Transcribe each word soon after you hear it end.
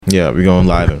Yeah, we're going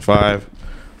live in 5,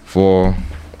 4,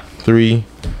 3,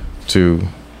 2,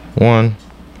 1.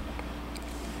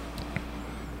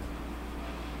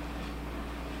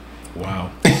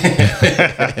 Wow.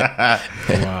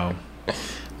 Wow.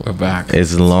 We're back.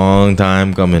 It's a long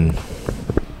time coming.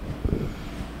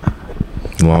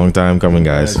 Long time coming,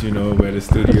 guys. As you know where the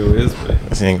studio is, but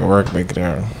This ain't gonna work, big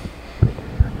there.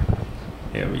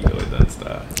 here we go. It doesn't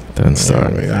start. Doesn't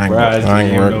start. Surprised you I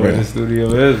ain't didn't work know where the with studio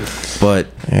is. But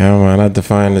Yeah, man, I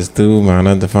define the stew, man.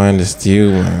 I define the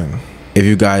stew, man. if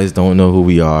you guys don't know who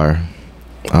we are,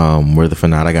 we're the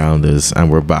Fanatic Islanders,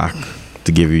 and we're back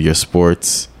to give you your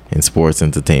sports and sports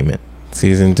entertainment.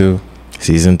 Season 2.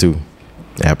 Season 2,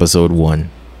 Episode 1.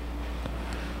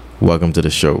 Welcome to the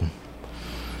show.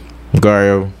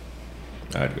 Gario.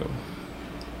 I'd go.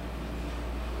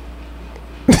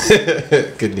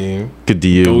 Kadeem.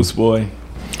 Kadir. Ghost Boy.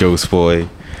 Ghost Boy.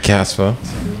 Casper.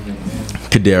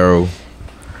 Cadero.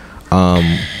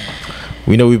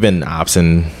 We know we've been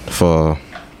absent for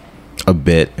a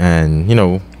bit, and you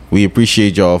know we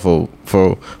appreciate y'all for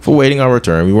waiting our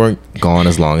return. We weren't gone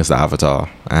as long as the Avatar,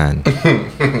 and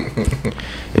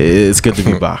it's good to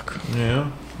be back.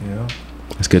 Yeah.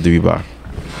 It's good to be back.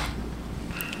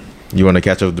 You want to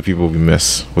catch up with the people we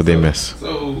miss? What they miss?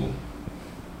 So,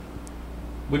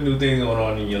 what new things going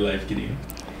on in your life, Gideon?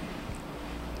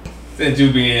 Since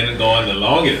you been gone the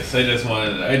longest, I just had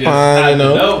to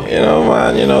know.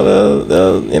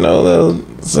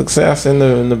 The success in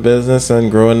the business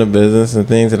and growing the business and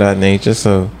things of that nature.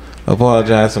 So, I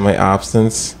apologize for my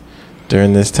absence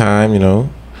during this time. You know,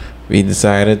 we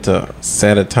decided to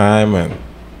set a time, and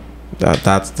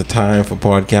that's the time for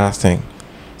podcasting.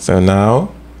 So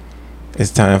now it's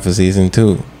time for season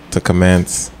 2 to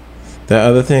commence. There are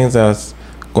other things that's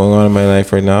going on in my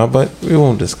life right now, but we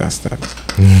won't discuss that.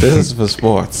 This is for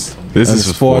sports. This And is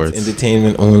for sports.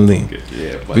 entertainment only.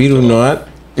 We do not.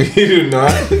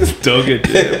 Don't get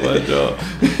there, but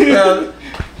Well,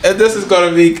 this is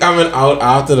gonna be coming out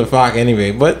after the fact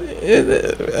anyway. But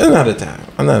another time.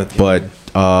 But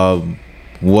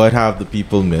what have the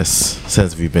people missed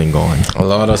since we've been gone? A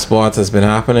lot of sports has been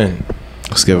happening.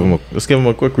 Let's give them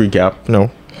a quick recap.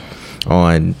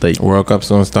 On like World Cup's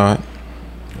gonna start.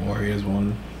 Warriors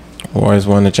won. Warriors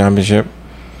won the championship.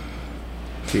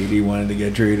 KD wanted to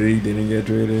get traded. He didn't get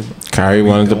traded. Kyrie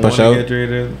wanted to push Get out.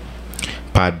 traded.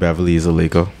 Pat Beverly is a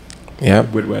Laker.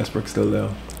 Yep. With Westbrook still there.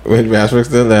 With Westbrook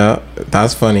still there.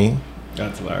 That's funny.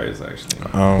 That's hilarious, actually.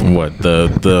 What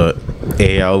the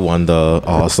AL won the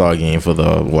All-Star game for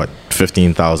the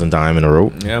 15,000th time in a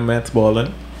row. Yeah, Matt's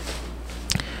balling.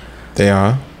 They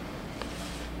are.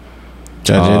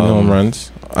 Judging home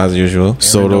runs as usual.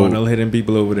 Soto Donald hitting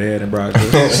people over the head in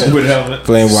Broncos with helmet.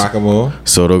 Playing whack-a-mole.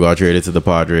 Soto got traded to the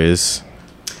Padres.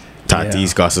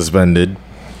 Tatis got suspended.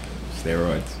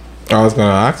 Steroids. I was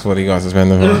gonna ask what he got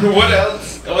suspended for. What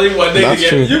else? Only one thing to That's get.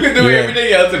 true. You can do Yeah.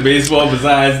 everything else in baseball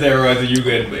besides steroids, and you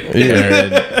good,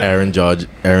 man. Aaron Judge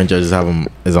is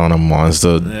on a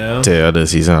monster Yeah. tear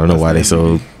this season. I don't know why they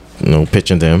so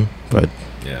pitching to him, but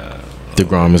Yeah.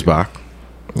 DeGrom is back.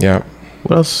 Yeah.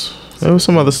 What else? There was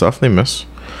some other stuff they missed.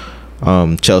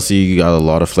 Chelsea got a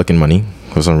lot of flicking money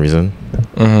for some reason.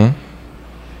 Mm-hmm.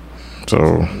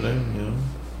 So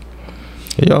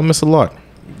Yeah. y'all miss a lot.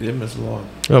 You did miss a lot.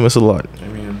 Y'all miss a lot. I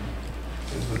mean,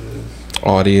 it's what it is.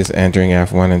 Audi is entering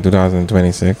F1 in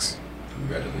 2026.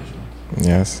 Congratulations.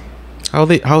 Yes.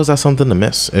 How is that something to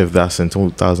miss if that's in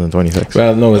 2026?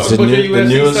 Well, no, it's Oh, the, look at the UFC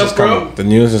news stuff, is coming. bro. The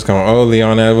news is coming. Oh,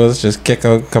 Leon Edwards just kick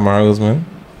out Kamaru Usman.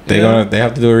 They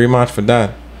have to do a rematch for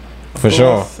that, for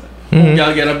sure. Mhm.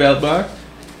 Y'all get a belt back.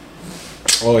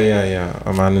 Oh yeah.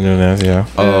 Amanda Nunes, yeah.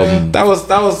 Um, That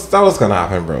was gonna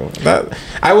happen, bro. That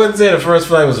I wouldn't say the first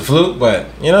fight was a fluke, but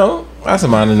that's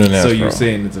Amanda Nunes. So bro. you're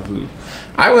saying it's a fluke?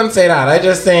 I wouldn't say that. I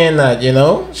just saying that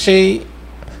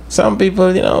some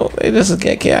people they just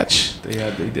get catch. They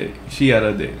had their day. She had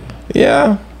her day.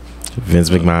 Yeah. Vince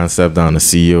McMahon stepped down as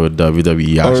CEO of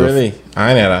WWE. Oh after- really?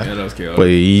 I know that. Yeah, that was chaotic. But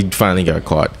he finally got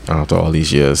caught after all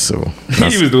these years. So He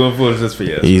was doing foolishness for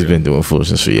years. he's been doing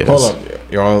foolishness for years. Hold up,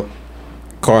 you're all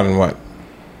caught in what?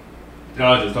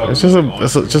 Y'all just talking It's just about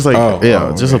just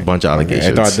a okay. bunch of Okay,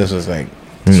 allegations. I thought this was like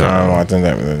No. Sean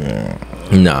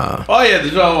Watson. Nah, Oh yeah,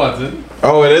 Deshaun Watson.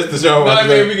 Oh, it is the Sean No, I Watson.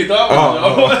 mean we can talk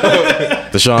about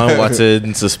it. Deshaun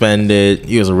Watson suspended.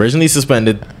 He was originally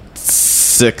suspended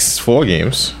 4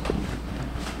 games.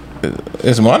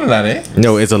 It's more than that, eh?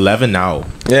 No, it's 11 now.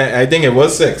 Yeah, I think it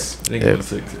was 6. I think it was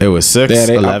 6. It was 6, Yeah,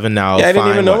 they 11 now. Yeah, I didn't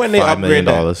fine, even know when they $5 million.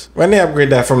 upgrade that. When they upgrade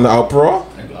that from the Out Pro?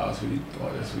 Like last week or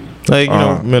this week.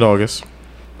 Like, mid-August.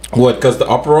 What? Because the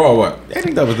uproar or what? I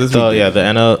think that was this So weekend.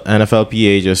 yeah, the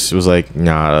NFLPA just was like,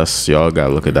 nah, that's y'all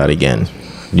gotta look at that again.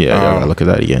 Yeah, y'all gotta look at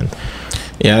that again.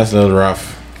 Yeah, that's a little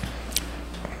rough.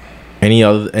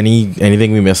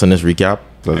 Anything we missed on this recap?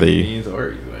 That they Is it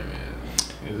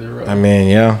rough? I mean,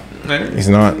 yeah, it's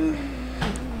not.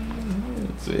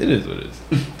 So it is what it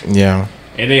is. Yeah.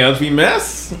 Anything else we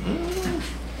miss?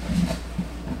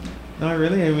 Not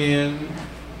really. I mean,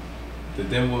 did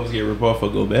them wolves get ripped off for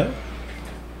Gobert?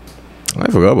 I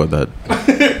forgot about that.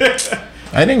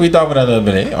 I think we talked about that a little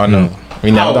bit. Oh no, we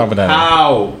never talked about that.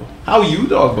 How you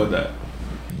talk about that?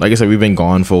 Like I said, we've been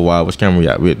gone for a while. Which camera we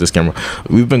at? We at this camera.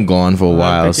 We've been gone for a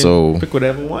while, so pick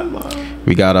whatever one, man.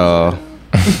 we gotta,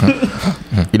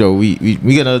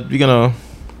 we gonna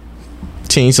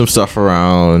change some stuff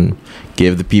around.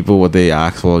 Give the people what they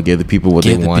asked for. Give the people what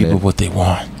they wanted. People what they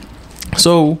want.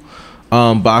 So,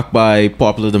 back by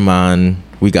popular demand,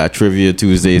 we got Trivia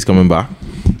Tuesdays coming back,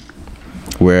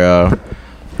 where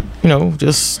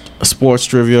just sports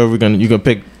trivia. You can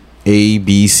pick A,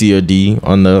 B, C, or D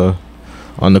on the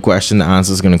question. The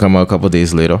answer is gonna come out a couple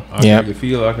days later. Act like you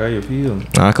feel. Act how you feel.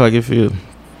 Act like you feel.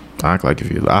 Act like you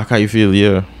feel. Act how you feel.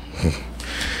 Yeah.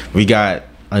 We got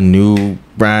a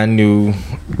brand new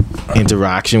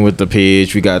interaction with the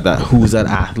page. We got that Who's That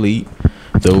Athlete?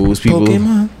 Those people.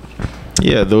 Pokemon.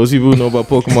 Yeah, those people who know about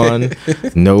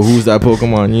Pokemon know who's that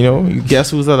Pokemon. You guess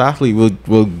who's that athlete.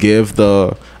 We'll give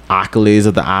the accolades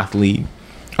of the athlete,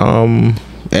 and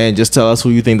just tell us who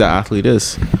you think that athlete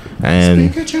is. And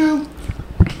Pikachu.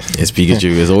 it's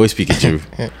Pikachu. It's always Pikachu.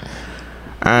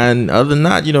 And other than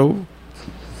that,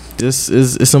 this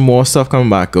is some more stuff coming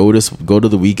back. Go to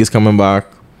the week is coming back.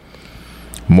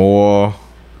 More.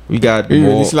 We got We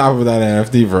more. really slap with that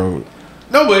NFT, bro.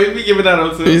 No, but we giving that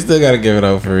out too. We still gotta give it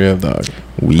out for real, dog.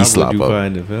 We slap up.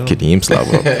 Kadeem slap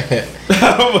up.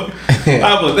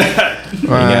 How about that?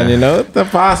 Man, the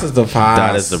past is the past.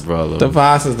 That is the brother. The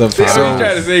past is the See, past. I was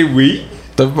trying to say we.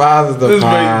 The past is the This is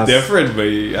very past. different, but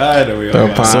I know we The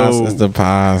all past So- is the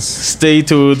past. Stay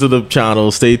tuned to the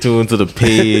channel. Stay tuned to the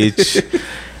page.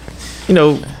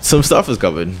 Some stuff is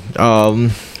coming.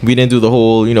 We didn't do the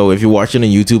whole, if you're watching on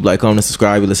YouTube, like, comment, and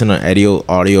subscribe. You listen on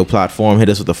audio platform. Hit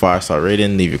us with a 5-star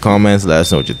rating. Leave your comments. Let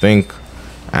us know what you think.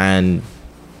 And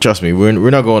trust me, we're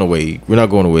not going away. We're not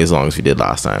going away as long as we did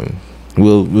last time.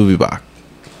 We'll be back.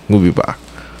 We'll be back.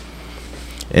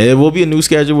 And it will be a new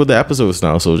schedule with the episodes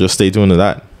now, so just stay tuned to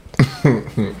that.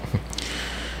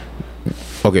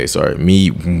 Okay, sorry.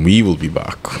 We will be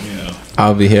back. Yeah.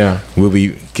 I'll be here. We'll be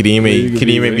Kadeem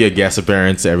be may be a guest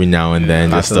appearance every now and then,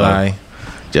 That's a lie.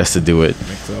 just to do it.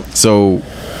 Mix up. So,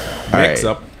 Mix alright,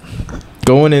 up.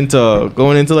 going into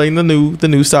like the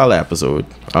new style episode.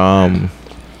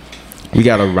 We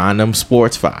got a random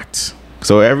sports fact.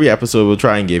 So every episode we'll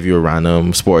try and give you a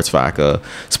random sports fact,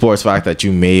 that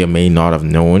you may or may not have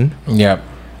known, Yep.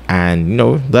 and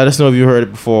let us know if you heard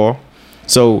it before.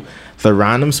 So the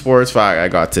random sports fact I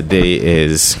got today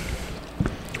is,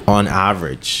 on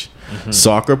average,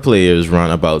 soccer players run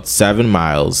about 7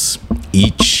 miles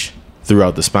each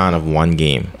throughout the span of one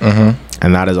game,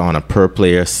 and that is on a per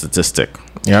player statistic.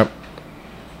 Yep.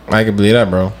 I can believe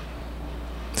that, bro.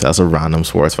 So that's a random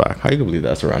sports fact. How you can believe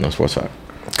that's a random sports fact?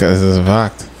 Because it's a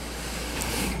fact.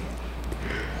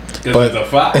 Because it's a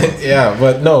fact. Yeah,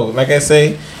 but no, like I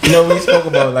say, we spoke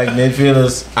about like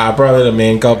midfielders are probably the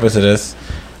main culprits of this.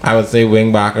 I would say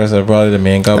wing backers are probably the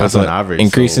main culprits. That's on of average,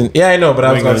 increasing. so- Yeah, I know, but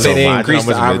I was going to say they imagine increase how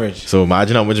the much average. so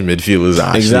imagine how much midfielders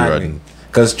actually Exactly. run.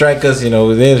 Because strikers, they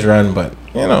just run, but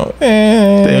They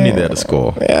only there to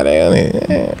score. Yeah, they only.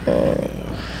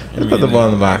 Just put the ball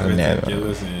in the back of the net. You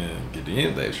listen, get the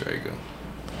end that striker.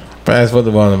 Let's put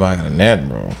the ball in the back of the net,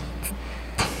 bro.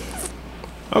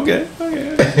 Okay.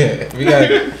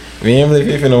 We ain't played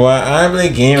FIFA in a while. I ain't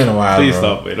played game in a while. Please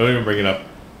bro. stop it. Don't even bring it up.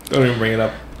 Don't even bring it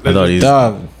up. I thought he's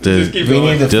Dog, Just keep we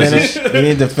going. need to Just- finish. We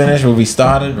need to finish where we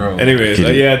started, bro. Anyways,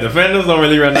 defenders don't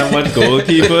really run that much.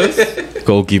 Goalkeepers.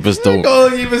 goalkeepers don't.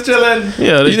 Goalkeepers chilling.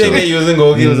 Yeah, You think they're using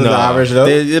goalkeepers as No, the average though?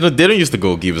 They don't use the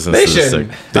goalkeepers. They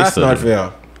shouldn't. That's not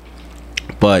fair.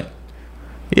 But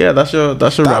yeah, that's your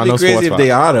That'd random be crazy sports if fact.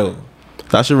 they are though.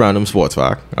 That's your random sports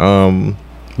fact.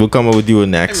 We'll come up with you a I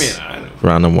next mean, I know.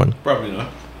 random one. Probably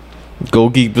not.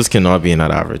 Goalkeepers cannot be in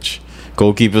that average.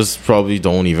 Goalkeepers probably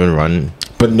don't even run.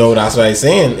 But no, that's what I'm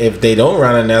saying. If they don't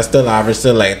run and they're still average,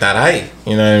 still like that height.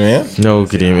 You know what I mean? No,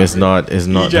 Kadeem, it's not. It's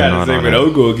You not. trying they're to not say on with it.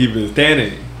 old goalkeepers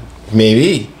standing.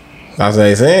 Maybe. That's what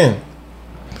I'm saying.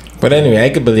 But anyway, I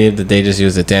could believe that they just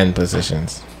use the 10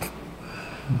 positions.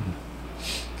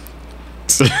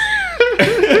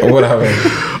 Or whatever.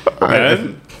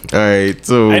 Man, All right,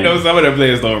 so I know some of the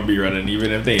players don't be running,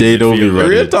 even if they don't be running.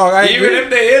 Real talk. Even if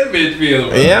they in midfield.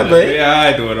 Bro. Yeah, but yeah,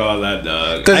 I doing all that,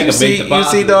 dog. because you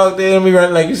see, dog, they don't be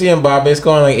running like you see Mbappe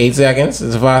scoring like 8 seconds.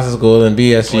 It's the fastest goal in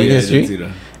BSG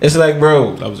history. It's like,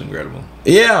 bro, that was incredible.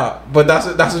 Yeah, but that's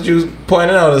what you was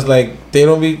pointing out. It's like they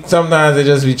don't be. Sometimes they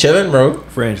just be chilling, bro.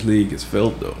 French league is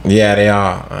filled though. Yeah, they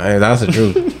are. That's the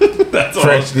truth. That's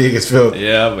French league is filled.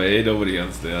 Yeah, but ain't nobody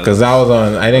understands. Because I was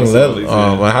on. I think Lille.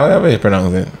 How do I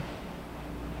pronounce it?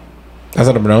 That's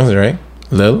how to pronounce it, right?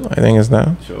 Lille, I think it's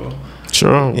now. Sure.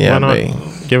 Yeah,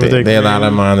 they allow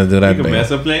them on to do that. You can mess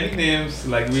up plenty names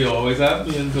like we always have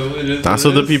been. So that's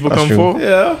what the people come for.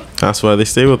 Yeah, that's why they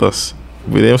stay with us.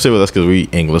 They don't stay with us because we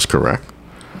English correct.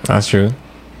 That's true.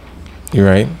 You're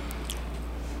right.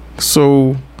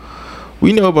 So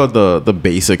we know about the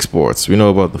basic sports. We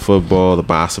know about the football, the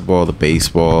basketball, the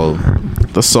baseball,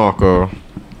 the soccer,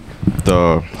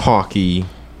 the hockey.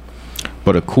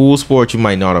 But a cool sport you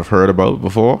might not have heard about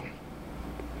before: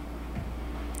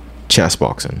 chess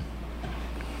boxing.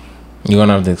 You're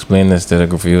gonna have to explain this to the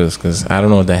viewers because I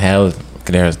don't know what the hell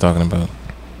Kader is talking about.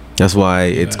 That's why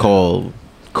it's called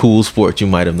cool sport you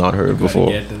might have not heard before.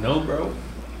 Get to know, bro.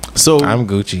 So I'm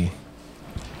Gucci.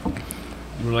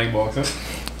 You like boxing?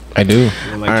 I do.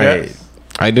 You like chess? Right.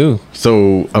 I do.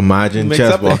 So imagine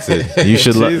chess boxing. You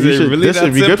should. This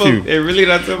should be good for you. It really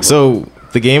that simple. So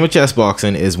the game of chess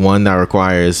boxing is one that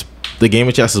requires. The game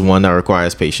of chess is one that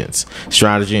requires patience,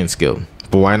 strategy, and skill.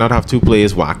 But why not have two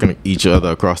players whacking each other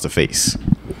across the face?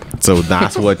 So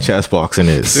that's what chess boxing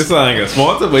is. This sounds like a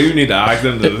sponsor, but you need to ask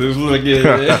them to. This look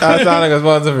That sounds like a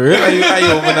sponsor for real. How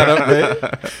you open that up,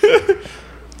 man?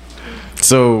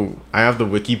 So I have the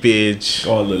wiki page.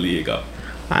 Call the league up.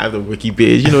 I have the wiki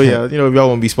page. If y'all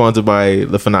want to be sponsored by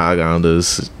the Fanatic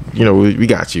Islanders, we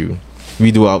got you.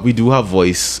 We do have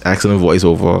excellent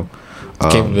voiceover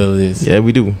capabilities. Yeah,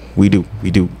 we do.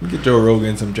 Get Joe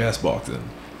Rogan some chess boxing.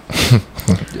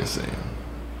 Just saying.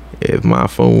 If my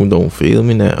phone don't fail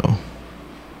me now.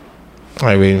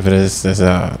 Are you waiting for this version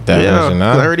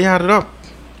now? I already had it up.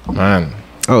 Man.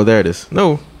 Oh, there it is.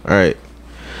 No. All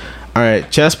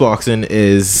right. Chess boxing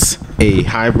is a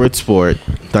hybrid sport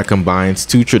that combines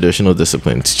two traditional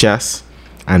disciplines, chess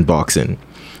and boxing.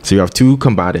 So you have two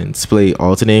combatants play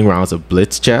alternating rounds of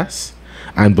blitz chess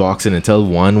and boxing until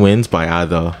one wins by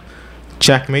either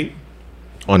checkmate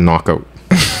or knockout.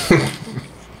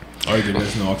 Or you can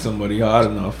just knock somebody hard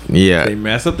enough. Yeah. They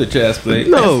mess up the chess play.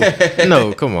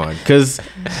 No, come on. Because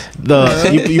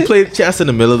you play chess in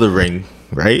the middle of the ring,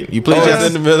 right? You play chess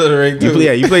in the middle of the ring too.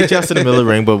 You play chess in the middle of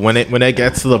the ring, but when it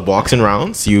gets to the boxing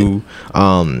rounds, they move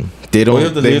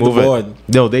the board.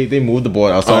 No, they move the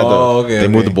board outside they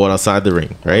move the board outside the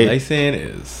ring, right? What I'm saying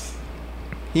is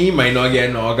he might not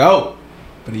get knocked out,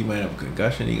 but he might have a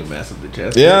concussion. He can mess up the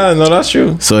chess. Yeah, no, that's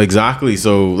true. So exactly.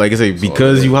 So like I say,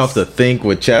 because you have to think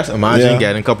with chess, imagine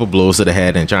getting a couple blows to the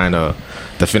head and trying to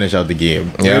finish out the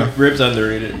game. Yeah, Rip's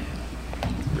underrated.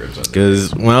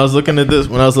 Because when I was looking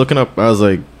up, I was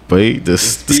like, wait,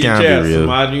 this can't be real.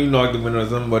 Imagine you knock the winner of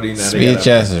somebody. Speed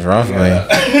chess is rough, man.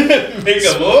 Make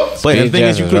a move. But the thing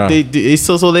is,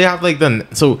 they have like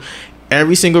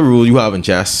every single rule you have in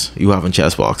chess, you have in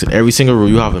chess boxing. Every single rule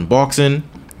you have in boxing,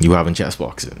 you have in chess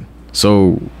boxing.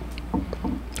 So,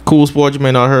 cool sport you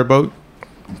may not heard about,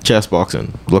 chess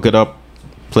boxing. Look it up,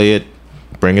 play it,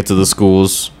 bring it to the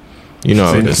schools. You know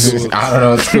how it is. I don't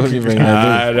know what school you bring that to.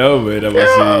 I know, but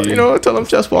I'm see. Tell them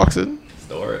chess boxing.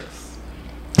 Stories.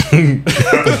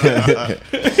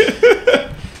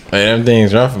 Them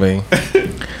things rough, man.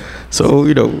 So,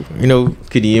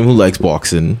 Kadeem who likes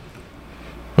boxing.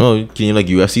 Oh, can you like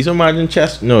UFC? So imagine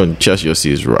chess. No, chess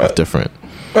UFC is rough, different.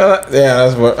 Well, yeah,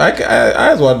 that's what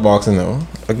I watch boxing though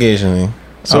occasionally.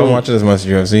 So I don't watch it as much as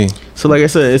UFC. So like I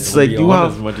said, it's like you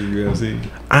have as much as UFC.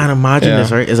 And imagine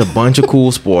this, right? It's a bunch of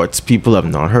cool sports people have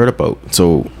not heard about.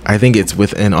 So I think it's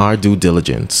within our due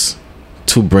diligence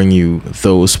to bring you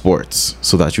those sports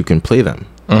so that you can play them,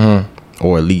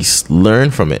 or at least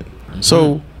learn from it.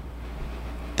 So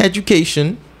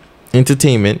education,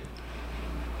 entertainment,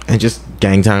 and just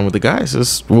gang time with the guys.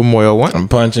 That's what more y'all want. I'm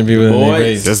punching people in the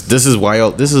face. This is why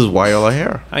y'all are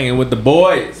here. Hanging with the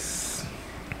boys.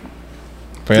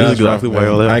 This is exactly why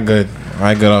y'all here.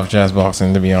 I good off chess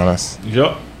boxing, to be honest. You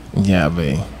sure? Yeah,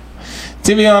 babe.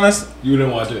 To be honest, you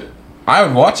didn't watch it. I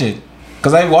would watch it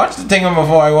because I watched the thing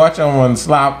before. I watched on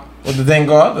Slap. What the thing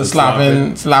called? The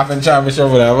slapping championship,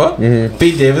 whatever.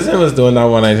 Pete Davidson was doing that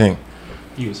one, I think.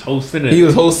 He was hosting it. He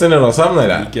was hosting it or something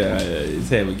like that. His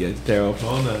head would get tear off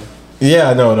on that.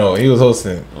 Yeah, no, he was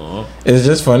hosting it. It's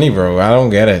just funny, bro. I don't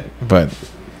get it, but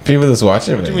People just watch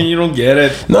it. What you mean you don't get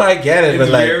it? No, I get it, It's but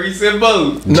like, very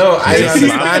simple. no, I Just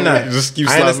understand that. just keep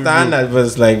I slapping understand that, but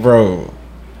it's like, bro,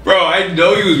 Bro, I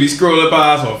know you would be scrolling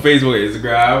past on Facebook and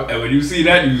Instagram, and when you see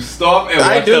that, you stop and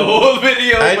I watch do. the whole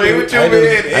video. I Wait, do. what you I do. mean?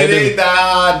 I It do. ain't that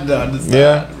hard to understand,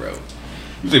 Yeah. bro.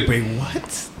 You say, wait,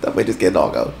 what? That way just get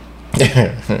knocked out.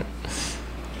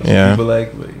 yeah, People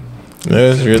like, wait.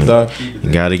 there's real talk.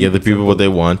 You gotta give the people what they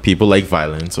want. People like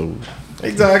violence, so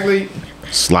Exactly.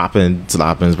 slapping's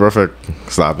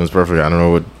perfect. Slapping's perfect. I don't know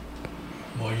what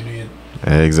More you need.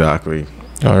 exactly.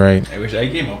 All right, I wish I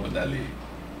came up with that league.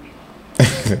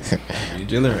 You're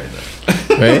chilling right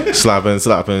now. right. Slapping.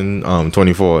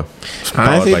 24.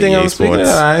 I honestly think I'm speaking of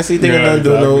that. I honestly think I'm not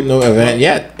doing no event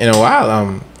yet in a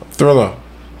while. Thriller.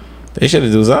 They should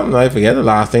have do something. I forget the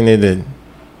last thing they did.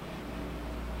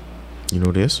 You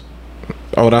know this?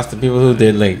 Oh, that's the people who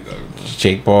did like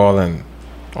Jake Paul and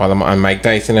all them, and Mike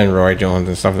Tyson and Roy Jones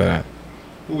and stuff like that.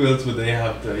 Who else would they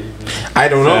have to even? I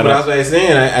don't know, but that's what I'm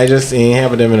saying. I just ain't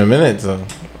having them in a minute, so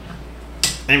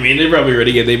I mean, they probably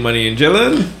already get their money in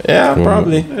chilling. yeah,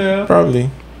 probably, Yeah. probably.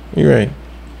 You're right.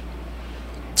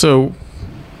 So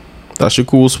that's your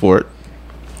cool sport.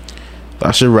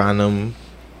 That's your random.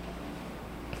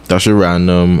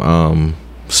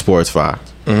 Sports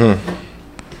fact. Mm-hmm.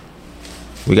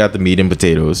 We got the meat and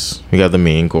potatoes. We got the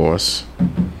main course.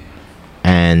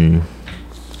 And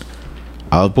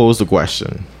I'll pose the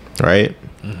question, right?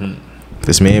 Mm-hmm.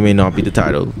 This may or may not be the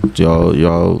title.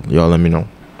 Y'all let me know.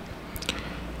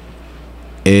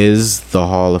 Is the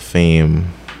Hall of Fame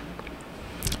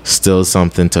still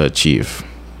something to achieve?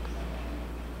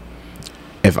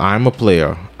 If I'm a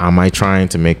player, am I trying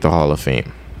to make the Hall of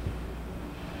Fame?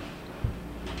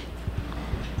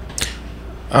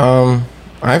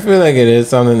 I feel like it is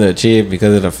something to achieve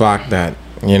because of the fact that,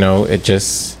 you know,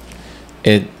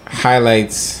 it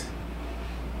highlights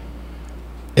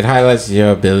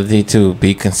your ability to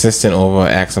be consistent over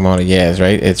X amount of years,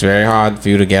 right? It's very hard for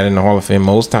you to get in the Hall of Fame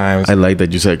most times. I like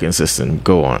that you said consistent.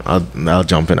 Go on. I'll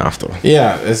jump in after.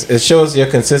 Yeah, it shows your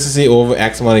consistency over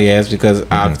X amount of years because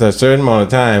after a certain amount of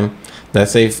time,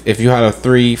 let's say if you had a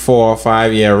 3, 4,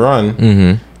 5 year run,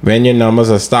 Mm-hmm. when your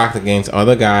numbers are stacked against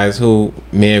other guys who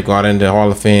may have got into the Hall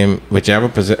of Fame, whichever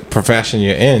profession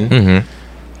you're in,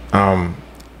 Mm-hmm.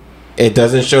 it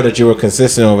doesn't show that you were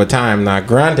consistent over time. Now,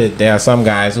 granted, there are some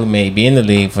guys who may be in the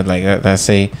league for like, let's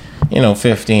say,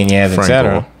 15 years, Frank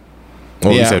etc. Gore.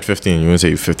 Oh, you Yeah. said 15. You want to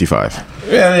say 55.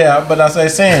 Yeah, but that's what I'm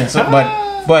saying. So,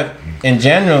 but in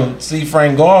general, see,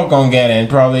 Frank Gore gonna get in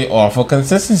probably off of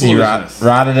consistency Foolishness.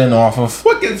 rather than off of.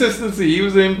 What consistency? He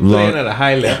was in playing at a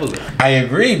high level. I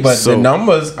agree, but So- the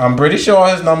numbers, I'm pretty sure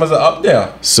his numbers are up there.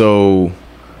 So,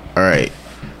 all right.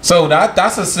 So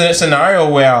that's a scenario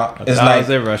where it's like,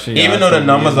 even though the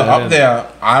numbers are up there,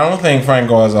 I don't think Frank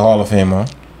Gore is a Hall of Famer.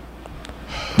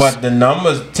 But the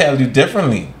numbers tell you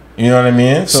differently. You know what I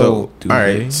mean? So, all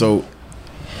right. So,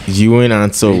 you and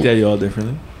on. So, They tell you all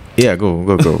differently. yeah,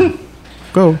 go.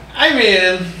 Go. I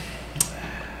mean,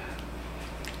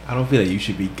 I don't feel like you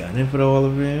should be gunning for the Hall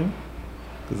of Fame.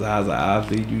 Because as an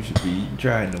athlete, you should be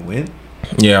trying to win.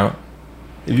 Yeah.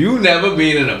 If you never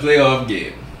been in a playoff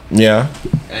game Yeah.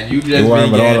 and you just You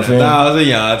weren't been in the Hall getting of Fame? 1,000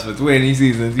 yards for 20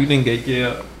 seasons, you didn't get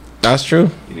killed. That's true.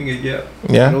 You didn't get killed.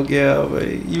 Yeah. You don't care, but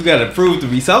you gotta prove to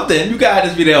be something. You gotta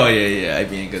just be there. Oh yeah, I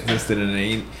being consistent and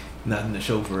ain't nothing to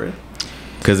show for it.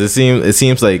 Because it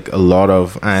seems like a lot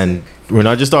of, and we're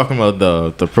not just talking about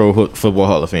the Pro Football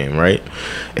Hall of Fame, right?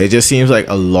 It just seems like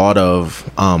a lot of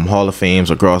Hall of Fames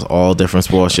across all different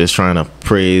sports just trying to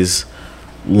praise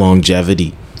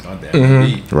longevity, Oh, damn,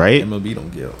 MLB. right? MLB don't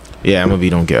care. Yeah, MLB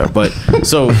don't care. But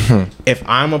so if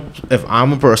I'm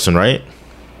a person, right,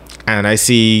 and I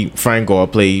see Frank Gore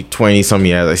play 20 some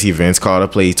years, I see Vince Carter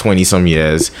play 20 some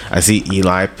years, I see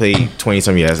Eli play 20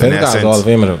 some years. Vince Guy's Hall of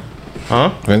Famer though. Huh?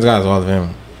 Vince Guy's Hall of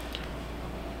Famer.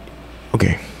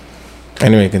 Okay.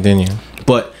 Anyway, continue.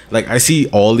 But like I see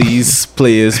all these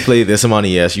players play this amount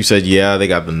of years. You said yeah, they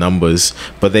got the numbers,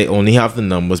 but they only have the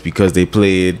numbers because they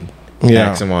played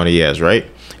Yeah. X amount of years, right?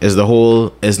 It's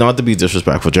not to be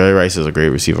disrespectful. Jerry Rice is a great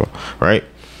receiver, right?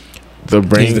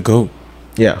 He's the GOAT.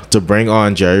 Yeah, to bring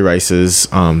on Jerry Rice's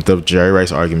the Jerry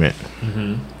Rice argument.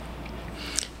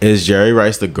 Is Jerry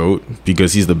Rice the GOAT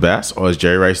because he's the best, or is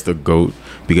Jerry Rice the GOAT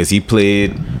because he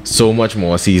played so much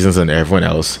more seasons than everyone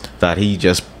else that he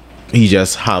just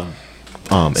have See,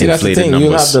 that's the inflated thing. numbers?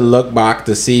 You have to look back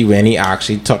to see when he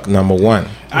actually took number one. You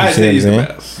I see say what he's I'm the saying?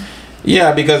 best.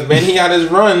 Yeah, because when he had his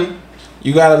run,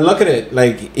 you got to look at it.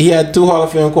 Like, he had 2 Hall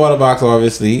of Fame quarterbacks,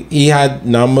 obviously. He had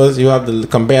numbers. You have to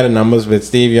compare the numbers with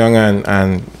Steve Young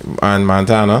and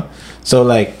Montana. So,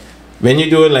 like, when you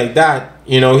do it like that,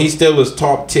 you know, he still was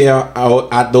top tier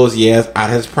out at those years at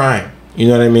his prime. You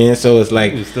know what I mean? So it's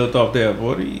like, He was still top there,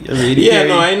 40. I mean, yeah,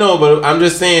 no, I know, but I'm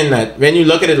just saying that when you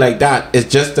look at it like that, it's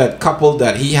just that coupled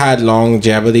that he had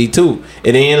longevity too.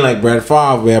 It ain't like Brett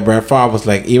Favre, where Brett Favre was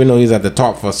like, even though he's at the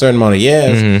top for a certain amount of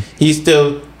years, he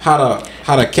still had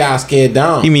a cascade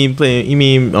down. You mean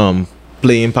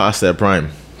playing past their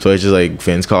prime? So it's just like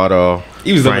Vince Carter.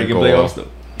 He was making playoffs though.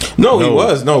 No, he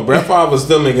was. No, Brett Favre was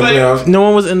still making playoffs. No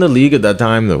one was in the league at that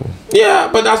time though. Yeah,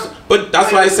 but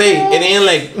that's why I say it ain't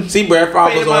like. See, Brett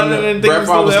Favre was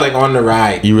like on the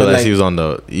ride. You realize like,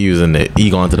 he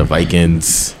gone to the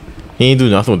Vikings. He ain't do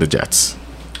nothing with the Jets.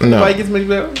 No, Vikings make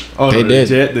playoffs. Oh, they no,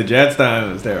 did. The Jets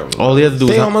time was terrible. All he had to do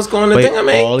they was almost going to thing. I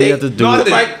mean, all he had to do.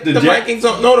 the Vikings.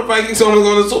 No, the Vikings almost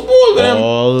going to Super Bowl with him.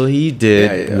 All he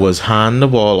did was hand the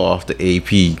ball off to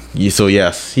AP. So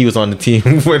yes, he was on the team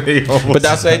when they almost. But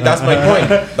that's my point.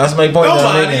 That's my point. No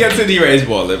man, he got to D-Ray's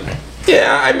ball.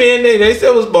 Yeah, I mean they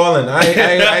still was balling. I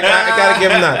gotta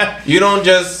give him that. You don't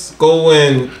just go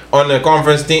in on the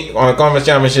conference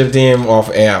championship team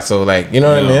off air. So like, you know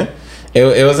what I mean?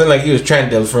 It wasn't like he was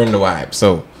Trent Dilfer the vibe.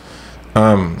 So,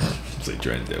 Say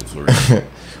Trent Dilfer.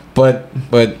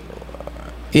 but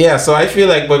yeah. So I feel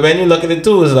like, but when you look at it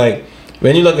too, it's like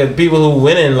when you look at people who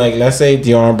winning, like let's say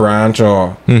Deion Branch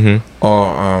or I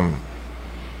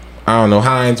don't know,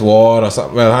 Hines Ward or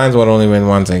something. Well, Hines Ward only win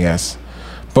once, I guess.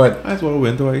 But Hines Ward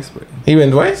win twice. But he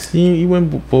win twice. He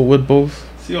went with both.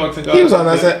 Seahawks and He was on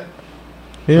that set.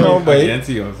 Yeah. No, but against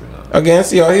Seahawks.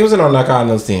 against Seahawks, he wasn't on that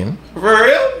Cardinals team. For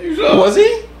real? You sure? Was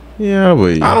he? Yeah,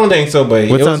 but I don't think so, but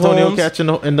what's Antonio catching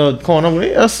in the corner? I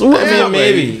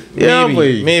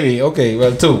mean, maybe. Okay,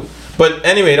 well, two. But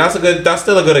anyway, that's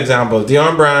still a good example.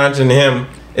 Deion Branch and him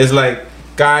is like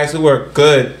guys who were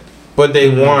good, but they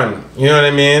won. You know what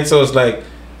I mean? So it's like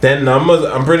their numbers.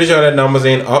 I'm pretty sure their numbers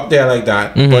ain't up there like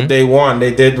that, but they won.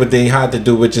 They did what they had to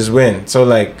do, which is win. So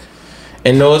like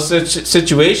in those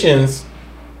situations,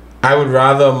 I would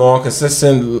rather a more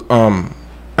consistent.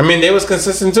 I mean, they was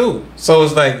consistent too. So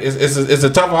it's like it's a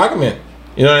tough argument.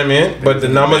 You know what I mean? But the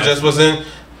numbers just wasn't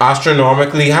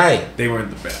astronomically high. They weren't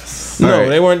the best. No,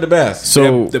 they weren't the best.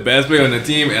 So The best player on the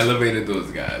team elevated those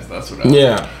guys. That's what I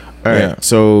yeah. all right. Yeah.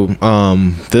 So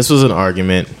this was an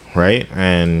argument, right?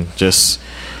 And just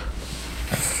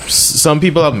some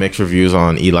people have mixed reviews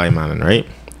on Eli Manning, right?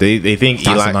 They think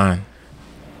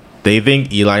They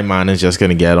think Eli Manning's just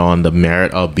gonna get on the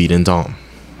merit of beating Tom.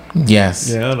 Yes.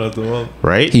 Yeah, that's all.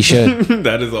 Right? He should.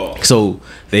 That is all. So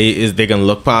they can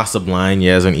look past the blind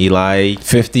years when Eli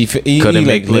 50 couldn't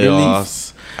make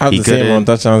playoffs. After the same one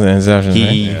touchdowns and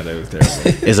interceptions, Yeah, that was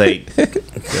terrible. It's like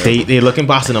they looking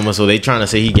past the numbers, so they trying to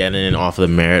say he getting in off the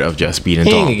merit of just beating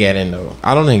He Tom. ain't gonna get in though.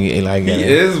 I don't think Eli get He in.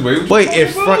 is. Wait,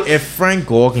 if Frank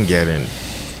Gore can get in,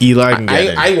 Eli can get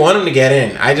in. I want him to get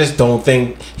in. I just don't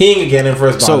think he ain't gonna get in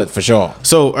first ballot for sure.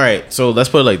 So all right, so let's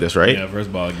put it like this, right? Yeah,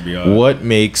 first ball can be all. What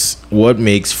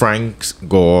makes Frank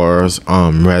Gore's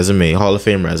resume, Hall of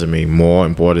Fame resume, more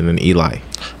important than Eli?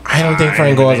 I don't think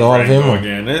Frank Gore is a Hall of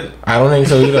Famer. I don't think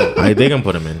so either. They can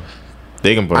put him in.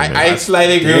 They can put him in. I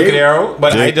slightly agree with Cadero,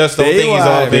 but I just don't think he's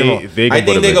Hall of Famer. I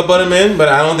think they could put him in, but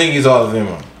I don't think he's Hall of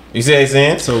Famer. You see what I'm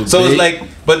saying? So it's like,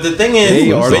 but the thing is,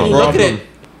 when you look at it,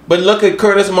 but look at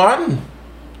Curtis Martin.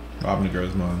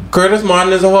 Curtis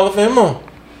Martin is a Hall of Famer.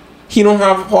 He don't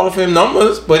have Hall of Fame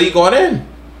numbers, but he got in.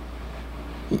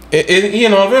 He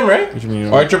in Hall of Fame, right? What you mean?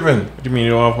 Or tripping? What do you mean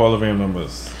you don't have Hall of Fame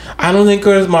numbers? I don't think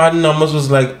Curtis Martin numbers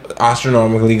was like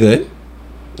astronomically good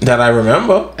that I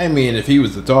remember. I mean, if he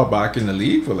was the top back in the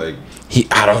league for like,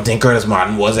 I don't think Curtis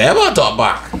Martin was ever a top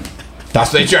back.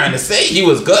 That's what they're trying to say. He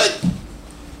was good.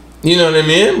 You know what I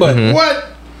mean? But what?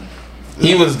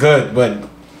 He was good, but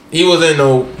he wasn't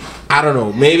no. I don't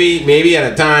know. Maybe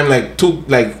at a time like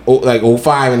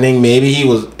 05 and then maybe he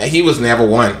was never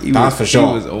one. That's for sure.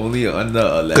 He was only under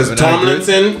 11. Because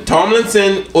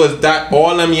Tomlinson was that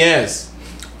all them years.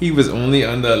 He was only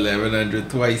under 1100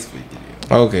 twice.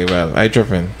 Okay, well, I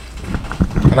tripping.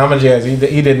 And how much years? He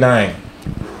did 9.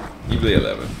 He played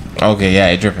 11. Okay, yeah,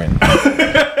 I tripping.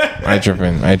 I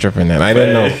tripping then. I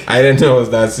didn't know it was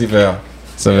that severe.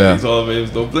 So yeah. These Hall of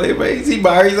Famers don't play, but you see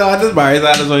Barry Sanders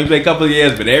only played a couple of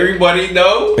years, but everybody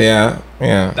know. Yeah.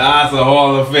 That's a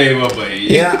Hall of Famer, but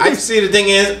yeah, I see. The thing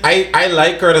is, I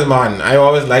like Curtis Martin. I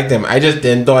always liked him. I just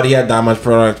didn't thought he had that much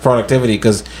productivity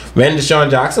because when Deshaun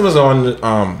Jackson was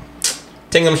on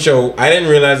Tingham show, I didn't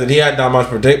realize that he had that much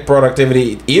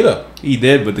productivity either. He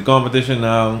did, but the competition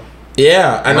now.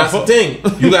 Yeah, and that's the thing.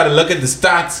 You got to look at the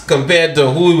stats compared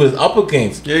to who he was up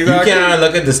against. Yeah, exactly. You can't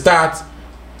look at the stats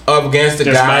up against the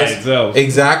just guys.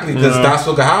 Exactly, because that's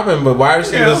what could happen. But wide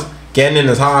receivers getting in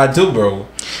is hard too, bro.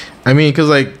 I mean, because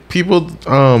like people,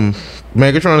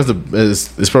 Megatron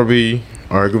is probably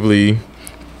arguably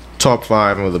top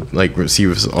 5 of the like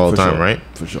receivers all time, right?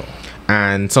 For sure.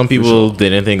 And some people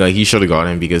didn't think like he should have got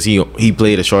him because he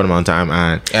played a short amount of time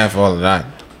and After all of that.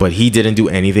 but he didn't do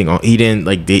anything. He didn't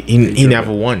like he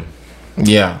never won.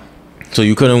 Yeah. So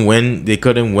you couldn't win. They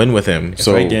couldn't win with him.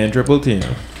 So again, triple team.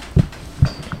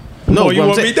 no, you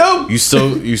want me to? You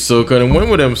still couldn't win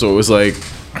with him. So it was like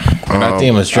That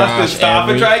team was trash. That's the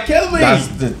Stafford try to kill me.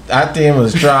 That team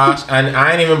was trash. And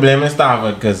I ain't even blaming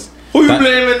Stafford because... Who you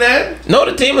blaming then? No,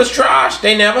 the team was trash.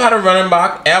 They never had a running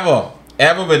back ever.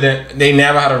 But they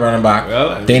never had a running back.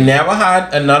 Well, They never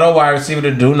had another wide receiver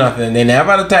to do nothing. They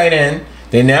never had a tight end.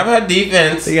 They never had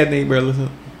defense. They got Nate Burleson.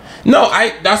 No,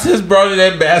 that's his brother,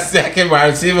 their best second wide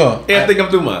receiver. Yeah, I think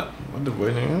I'm too much. What the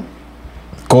boy name?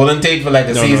 Golden Tate for like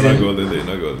a season. No, not Golden Tate,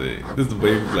 not Golden Tate. This is the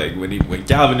way like when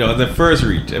Calvin Johnson the first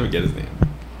reach. I forget his name.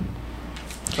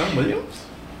 Tom Williams.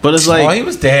 but it's like He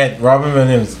was dead. Robin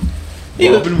Williams.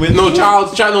 Williams.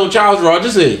 Charles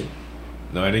Rogers.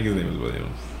 No, I think his name was Williams.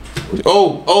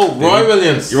 Roy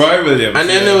Williams. Roy Williams. And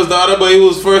then there was the other boy who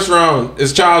was first round.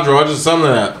 It's Charles Rogers, something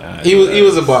like that. He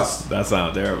was a bust. That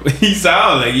sounds terrible. He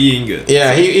sounds like he ain't good.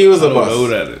 Yeah, he was a I don't know who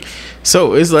bust. that is.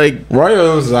 so it's like Roy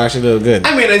Williams was actually a little good.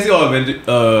 I mean, I saw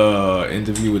an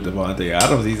interview with Devontae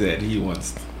Adams. He said he's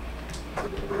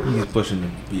pushing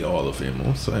to be Hall of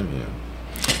Fame. So I mean,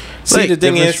 See, like, the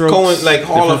thing different is, strokes, going like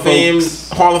Hall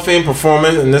of Fame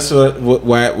performance, and this is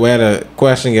where the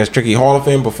question gets tricky. Hall of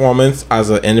Fame performance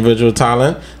as an individual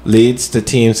talent leads to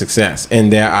team success in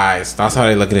their eyes. That's how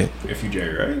they look at it. if you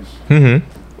Jerry Rice,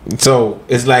 So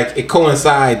it's like it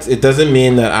coincides. It doesn't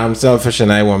mean that I'm selfish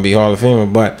and I want to be Hall of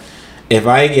Famer, but if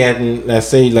I get, let's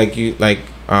say,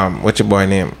 what's your boy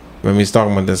name? When we was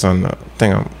talking about this on the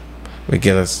thing with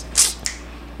Gillis,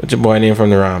 what's your boy name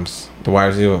from the Rams? The wide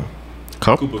receiver.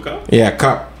 Cooper Kupp. Yeah,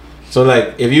 Cup. So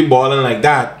like, if you balling like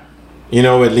that, it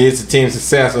leads to team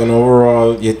success, and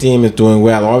overall your team is doing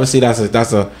well. Obviously, that's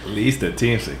a. At least the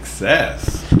team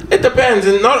success. It depends,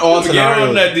 and not all Get on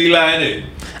scenarios. that D line.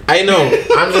 I know.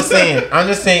 I'm just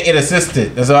saying. It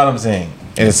assisted. That's all I'm saying.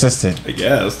 It assisted. I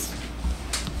guess.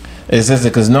 It assisted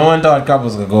because no one thought Cup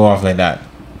was gonna go off like that.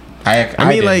 I mean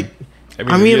didn't. like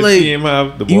I mean, your team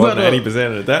have the you ball gotta-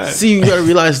 90% of the time. see you gotta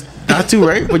realize that too,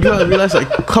 right? But you gotta realize like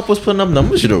Cup was putting up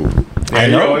numbers, though. I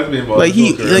know. Always been Like,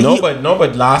 he- like,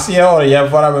 but last year or the year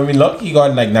before that, when we looked, he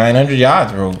got like 900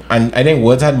 yards, bro. And I think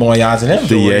Woods had more yards than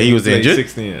him. Yeah, he was injured.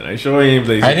 16. I sure he ain't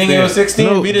played 16. I think he was 16.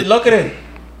 No. We didn't look at it.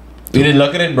 We didn't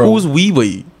look at it, bro. Who's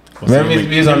Weebly? Remember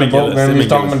we was on the boat. Remember we was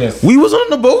talking about this. We was on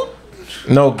the boat.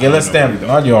 No, Gillis Stem,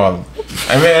 not y'all.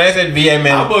 I mean, when I said V, I How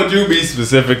meant about you be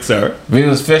specific, sir? we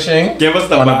was fishing. Give us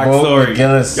the on a boat with backstory.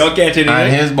 Gillis Y'all catch anything?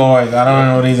 and his boys. I don't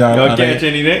know these are. Y'all are they- catch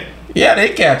anything? Yeah, they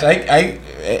catch.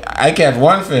 I catch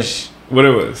one fish. What it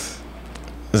was?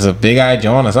 It's a big eye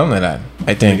John or something like that.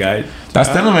 I think. Guy. That's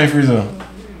still in my freezer.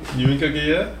 You ain't cook it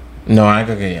yet? No, I ain't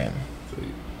cook it yet.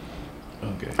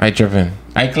 Okay. I tripping.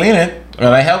 I clean it.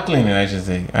 Well, I help clean it, I should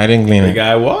say. I didn't clean Big it.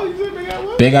 guy what? You said big guy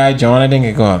what? Big eye John, I think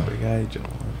it called. Big guy John.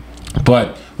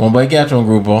 But when boy catch on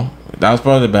grouper, that was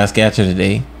probably the best catch of the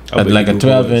day. How big Like a the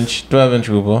grouper 12-inch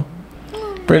grouper.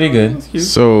 Pretty good.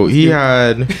 So he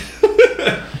had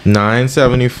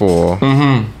 974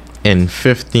 in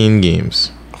 15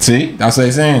 games. See, that's what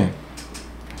I'm saying.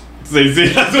 See,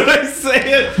 that's what I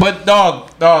said. But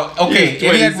dog, okay, He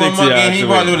was if he had one 26 more game, yards he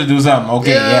away. probably would have do something.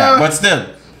 Okay, yeah, but still.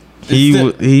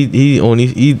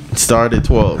 He started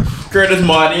 12. Curtis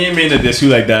Martin, he ain't mean to diss you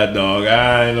like that, dog.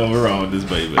 I ain't know wrong with this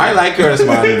baby. I like Curtis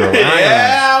Martin, bro.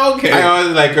 Yeah, okay. I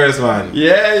always like Curtis Martin.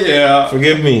 Yeah.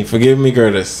 Forgive me,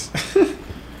 Curtis.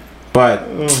 But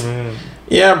Oh man.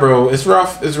 yeah, bro, it's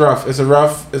rough. It's a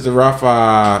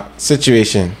rough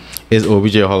situation. Is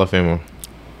OBJ a Hall of Famer?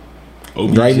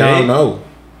 OBJ? Right now, no.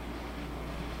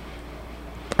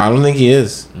 I don't think he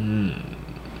is.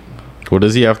 What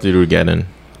does he have to do to get in?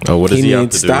 Oh, what does he have to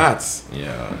needs do? stats.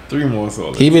 Yeah, 3 more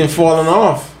solid. He been falling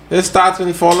off. His stats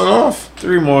been falling off.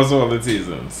 3 more solid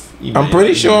seasons. I'm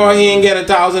pretty sure he ain't get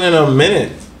 1,000 in a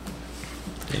minute.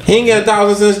 He ain't get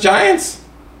 1,000 since Giants.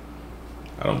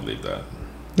 I don't believe that.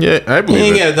 Yeah, I He ain't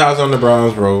believe it. get 1,000 on the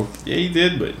Browns, bro. Yeah, he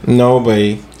did, but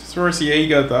Nobody. his first year he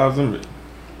got 1,000. But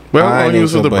Well, how I long he think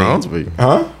was with so, the buddy. Browns? Wait.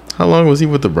 Huh? How long was he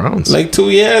with the Browns? Like 2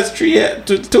 years, 3 years,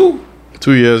 two.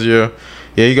 2 years, yeah.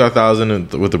 Yeah, he got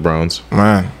 1,000 with the Browns.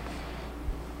 Man,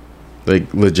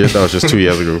 Like, legit, that was just 2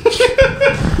 years ago.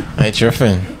 I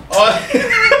tripping.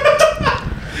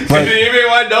 but you even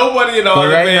want nobody in all But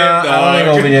the right fame, now, I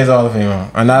don't think OBJ is Hall of Famer,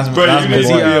 and that's Bro, that's you my just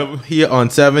boy. see him. He on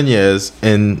 7 years,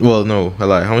 and well, no, I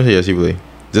lied. How many years he play?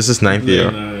 This is ninth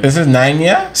year. This is 9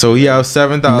 years? So he has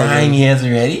 7,000. 9 years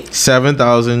already?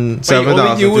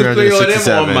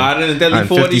 7,367 and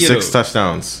 56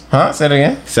 touchdowns. Huh? Say it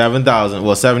again?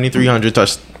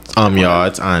 7,300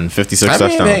 yards and 56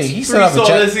 touchdowns. Hey, he still have a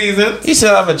chance. He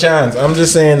still have a chance. I'm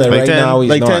just saying that like right 10, now he's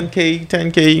like not.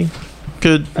 10K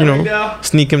could,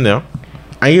 sneak him there.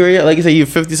 I hear, like you say, you have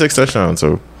 56 touchdowns,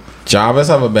 so. Jarvis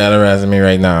have a better resume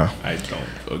right now. I don't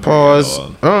agree. Pause.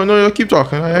 Oh, no, keep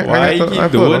talking. Why you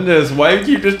keep doing this? Why you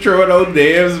keep just throwing out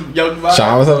names, young man?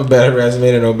 Jarvis have a better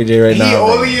resume than OBJ right now. He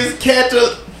only is catch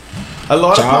a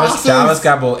lot of passes. Jarvis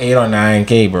got about 8 or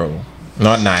 9K, bro.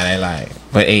 Not 9, I lied.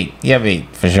 But 8. You have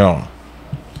 8, for sure.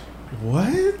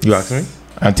 What? You asking me?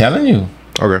 I'm telling you.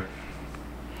 Okay.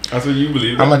 That's what you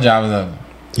believe. How much Jarvis have?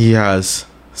 He has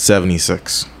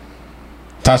 76.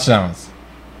 Touchdowns.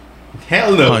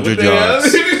 Hell no. 100 What the hell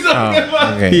yards. are you talking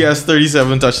about? Okay. He has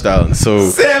 37 touchdowns. So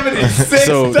 76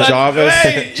 So touchdowns.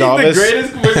 He's the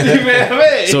greatest receiver ever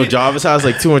made. So Jarvis has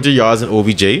like 200 yards in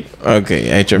OBJ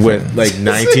Okay, I tripped. with like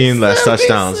 19 less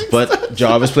touchdowns. But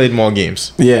Jarvis played more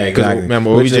games. Yeah, Because exactly.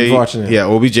 remember, Which is OBJ, unfortunate. yeah,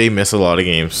 OBJ missed a lot of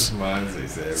games.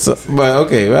 So, but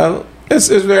okay, well, it's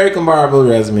very comparable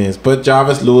resumes. But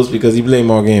Jarvis lose because he played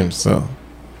more games. So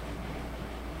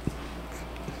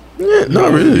Yeah,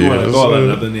 not really. You want to It's, call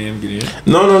another name, Gideon?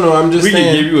 no, I'm just We can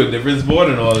saying. give you a different sport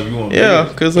and all if you want. yeah,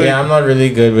 because like, Yeah, I'm not really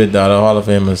good with the other Hall of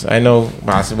Famers. I know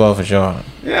basketball for sure.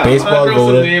 Yeah, Baseball I'll throw some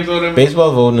voting. names on them.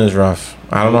 Baseball voting is rough.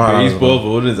 I don't know how. Baseball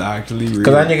voting is actually real.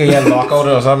 Because then you can get lockout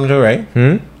or something too, right?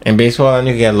 In baseball, then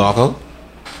you can get lockout.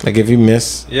 Like if you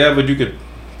miss. Yeah, but you could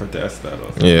protest that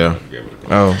also. Yeah.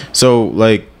 Oh. So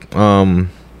like,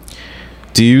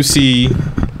 do you see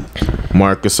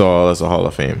Marc Gasol as a Hall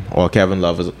of Fame or Kevin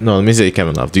Love as let me say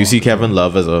Kevin Love. Do you see Kevin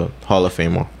Love as a Hall of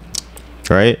Famer?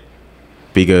 Right?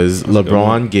 Because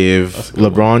LeBron gave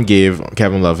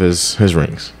KevinOve his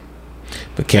rings.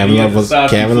 But Kevin Love was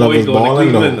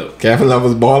balling though. Kevin Love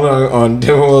was balling on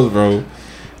Timberwolves, bro.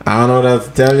 I don't know what else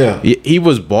to tell you. He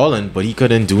was balling, but he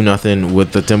couldn't do nothing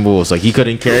with the Timberwolves. Like he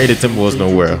couldn't carry the Timberwolves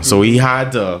nowhere. So he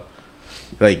had to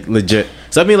like legit.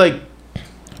 So I mean like,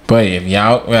 but if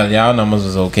y'all numbers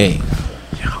was okay.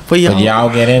 but y'all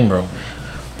get in, bro.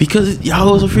 Because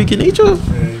y'all was a freaking nature.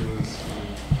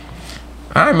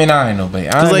 I mean, I know, but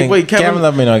I like, wait, Kevin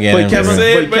Love may not get in.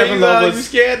 Kevin Love was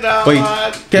scared now.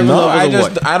 Kevin No, Love was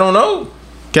what? I don't know.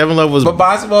 Kevin Love was, But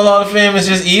basketball Hall of Fame is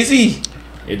just easy.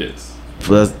 It is.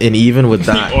 and even with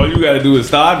that, All you gotta do is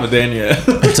start, but then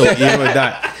so even with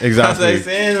that, That's what exactly. I'm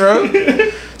saying,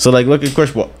 bro. So like, look at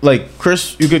Chris.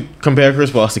 Chris, you could compare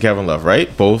Chris Bosh to Kevin Love,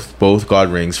 right? Both got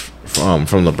rings from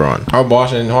LeBron. Our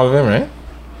Bosh in Hall of Fame, right?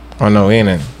 Oh no, he ain't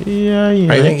in.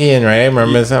 Yeah. I think he in, right? I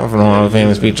remember something from the Hall of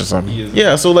Fame speech or something.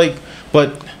 Yeah. So like,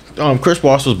 but Chris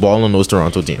Bosh was balling on those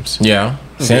Toronto teams. Yeah,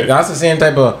 that's the same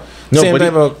type of.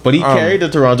 But he carried the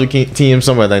Toronto team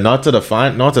somewhere, like not to the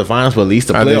finals, but at least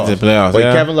the playoffs. But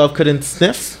Kevin Love couldn't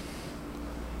sniff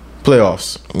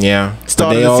playoffs. Yeah,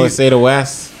 Started they the always season- say the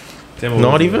West.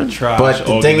 Not even. But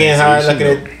the thing is, how I look at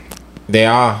it, they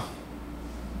are.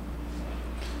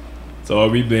 So are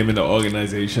we blaming the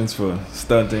organizations for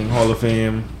stunting Hall of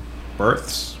Fame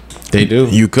births? They do.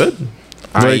 You could.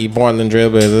 I.e. Portland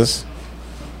Trailblazers.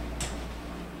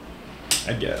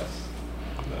 I guess.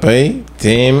 Hey,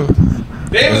 team.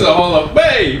 Davis a Hall of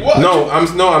Fame. What?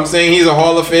 I'm saying he's a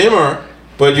Hall of Famer,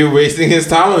 but you're wasting his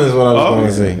talent. Is what I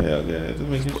was going to say. Yeah, just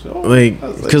making sure. Like,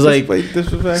 because like,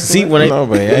 see when No,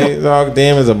 but hey, dog,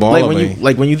 damn is a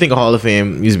baller. when you think of Hall of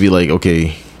Fame, you used to be like,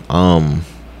 okay,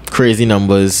 crazy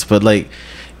numbers, but like,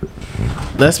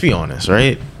 let's be honest,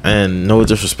 right? And no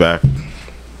disrespect.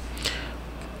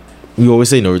 We always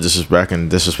say no disrespect, and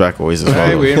disrespect always is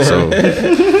followed.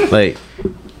 So, like,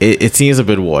 it seems a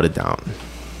bit watered down.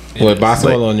 What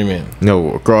basketball on you mean?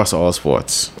 No, across all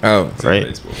sports. Oh, right.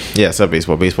 Baseball. Yeah, except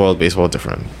baseball. Baseball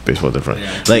different.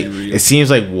 Yeah, Like it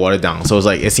seems like watered down. So it's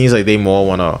like it seems like they more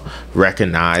want to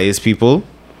recognize people,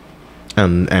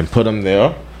 and put them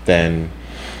there than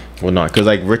not. Because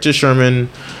like Richard Sherman,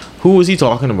 who was he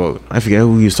talking about? I forget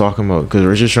who he was talking about. Because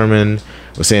Richard Sherman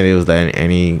was saying it was that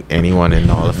anyone in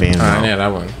the Hall of Fame. yeah, that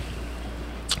one.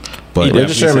 But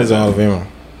Richard Sherman's a Hall of Famer.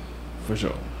 For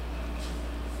sure.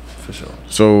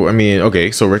 So I mean,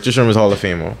 okay. So Richard Sherman's Hall of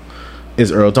Famer. Is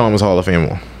Earl Thomas Hall of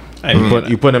Famer?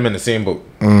 You put them in the same boat.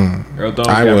 Earl Thomas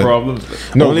got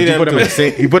problems. No, Only you them put them in the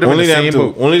same. You put them in the same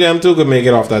boat. Only them two could make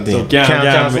it off that team. So Cam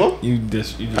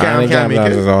Cam make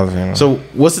it. Hall of Famer. So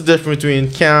what's the difference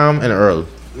between Cam and Earl?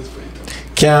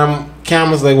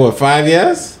 Cam was like what, 5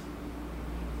 years?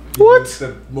 What?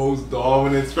 The most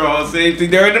dominant strong safety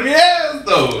during them years,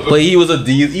 though. But he was a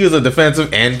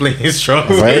defensive end playing strong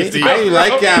Right? safety. I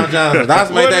like Cam Johnson. That's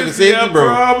my What type of is your safety, bro.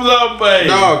 problem, babe?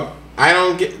 Dog, I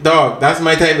don't get dog. That's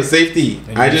my type of safety.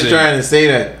 And I you just say- trying to say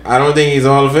that I don't think he's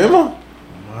Hall of Famer.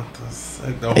 What the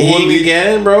fuck? The He whole ain't league.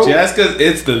 getting, bro. Just because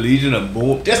it's the Legion of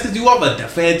Boom, just because you have a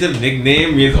defensive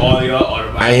nickname means all y'all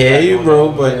automatically. I hear you, bro,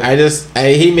 but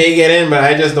he may get in, but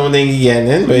I just don't think he getting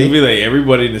in, You'd baby. be like,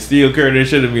 everybody in the steel curtain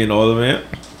should have been all of man.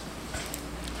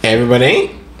 Everybody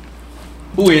ain't.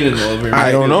 Who ain't in all of man?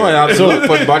 I don't know. I also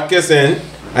put Butkus in.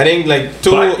 I think like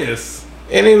two, Butkus.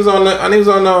 and he was on the.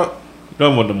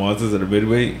 Talking about the monsters of the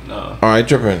midway? No. Oh, I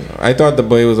tripping. I thought the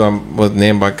boy was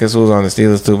named Butkus, who was on the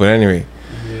Steelers too. But anyway,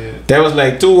 Yeah. there was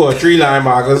like 2 or 3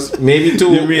 linebackers, maybe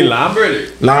 2. You mean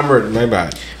Lambert? Lambert, my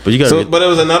bad. But you got So, but it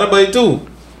was another boy too.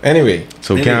 Anyway,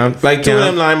 so Cam like 2 of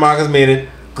them linebackers made it.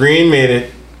 Green made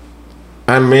it,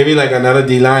 and maybe like another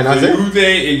D line. So That's it. you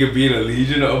think it could be the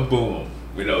Legion of Boom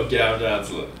without Cam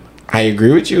Johnson? I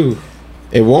agree with you.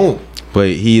 It won't. But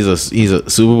he's a Super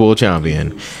Bowl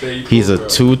champion. He's a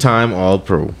 2-time All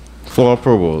Pro,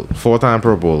 4-time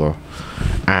Pro Bowler,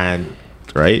 and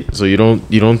right. So you don't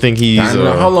think he's I don't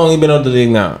know how long he been out of the league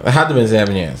now. It had to been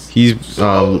 7 years. he's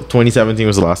 2017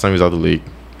 was the last time he was out of the league.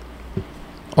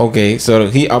 Okay, so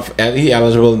he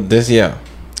eligible this year.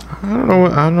 I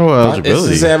don't know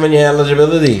eligibility. It's a 7-year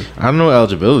eligibility. I don't know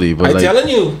eligibility, but I'm like telling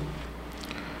you.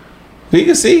 We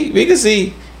can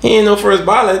see. He ain't no first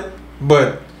ballot,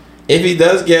 but if he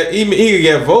does get, he could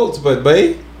get votes. But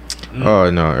babe, oh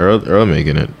no, Earl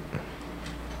making it.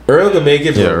 Earl can make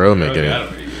it. Yeah, bro. Earl making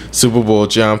it. Super Bowl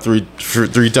champ,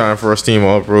 3-time first team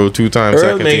All Pro, 2-time Earl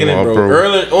second making team it, All bro.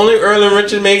 Pro. Only Earl and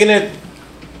Richard making it.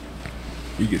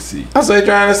 You can see. That's what I'm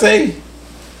trying to say.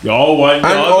 Y'all want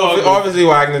And y'all obviously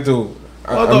Wagner too.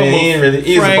 I mean, he ain't really.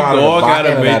 He's a Frank part of Gore the back gotta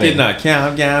end of make that it, end. not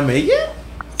Cam gotta make it.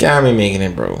 Cam ain't making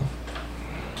it, bro.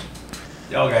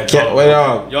 Y'all got Cam- wait,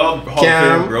 dog. y'all Hall of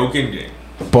Cam- Fame broken game.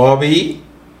 Bobby,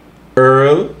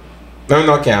 Earl, no,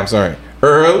 not Cam, sorry.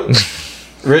 Earl,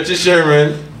 Richard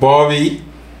Sherman, Bobby,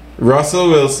 Russell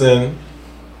Wilson,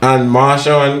 and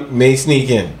Marshawn may sneak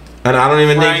in. And I don't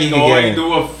even Frank think he can Gore get ain't in.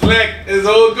 do a flick his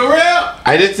whole career.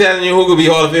 I just telling you who could be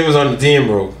Hall of Famers on the team,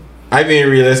 bro. I being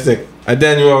realistic. I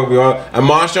telling you who could be all. And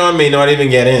Marshawn may not even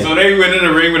get in. So they win in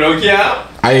the ring without Cam.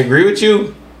 I agree with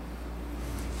you.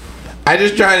 I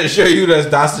just trying to show you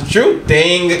that that's the truth.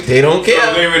 They don't So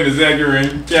care. they win the second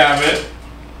ring. Cam it.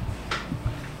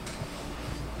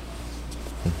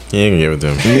 He ain't gonna give it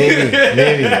to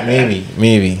him.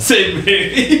 Maybe. Say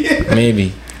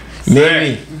maybe.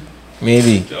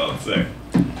 Maybe. Y'all say.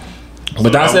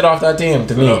 But that's it off that team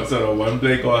to me. So the one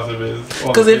play cost of his.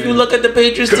 Because if you look at the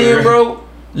Patriots team, bro,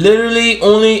 literally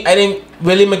only I think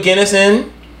Willie McGinnis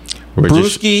in.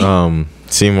 Brewski.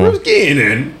 Seymour. Who's getting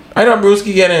in? I thought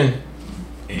Brewski get in.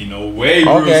 Ain't no way.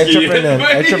 Okay, I Brewski tripping then.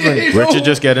 I in. tripping. Richard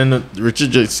just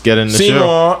get in the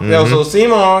Seymour. show. Yeah, so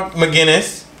Seymour,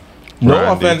 McGinnis. No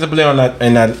Randy. offensive play on that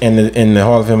in the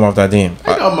Hall of Fame of that team.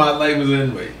 I thought my life was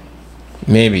in way.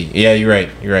 Maybe. Yeah, you're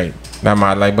right. That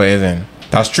might like but is in.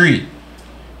 That's 3.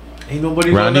 Ain't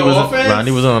nobody Randy on the was offense.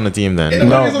 Randy was on the team then. Ain't No,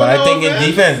 Nobody's but on I the think in offense?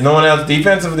 defense, no one else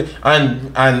defensively,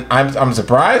 and I'm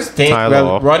surprised.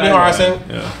 Tyler. Rodney Harrison.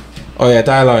 Yeah. Oh yeah,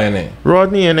 Tyler in it.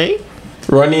 Rodney and A.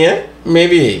 Rodney in?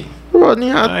 Maybe. Rodney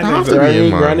had I have think to be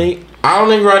in, man. Rodney. I don't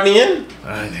think Rodney in.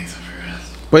 I think so.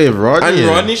 Wait, if Rodney And in,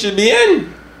 Rodney should be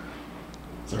in.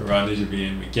 So Rodney should be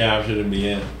in. McCabe shouldn't be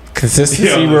in.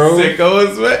 Consistency, bro.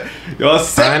 Sickos, what? Y'all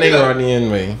sick. I think Rodney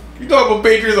in, way. You talk about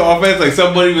Patriots offense like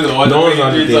somebody was on No the one's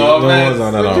on the Patriots team. No offense. one's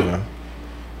on that offense.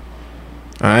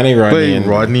 I think Rodney wait, in.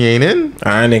 Rodney ain't in.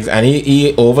 I think, and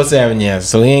he over 7 years,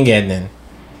 so he ain't getting in.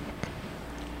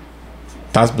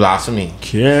 That's blasphemy.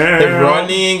 Yeah. If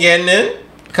Rodney ain't getting in,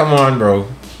 come on, bro.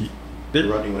 Did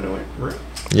Rodney win away?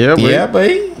 Yeah, but Yeah,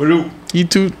 boy. What do? he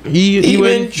two. He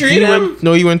went went. three He them? went.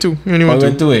 No, he went 2. He only I went 2.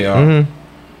 went to it, y'all.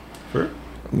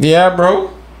 Mm-hmm. Yeah,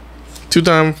 bro.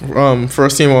 2-time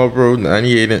first team All Pro,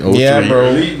 98 and 03. Yeah,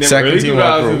 bro. Second team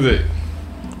All-Pro.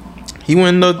 He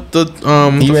won the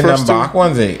He the went first them two. back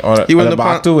ones, eh? Or He went the the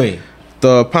back pa- two, eh?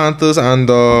 The Panthers and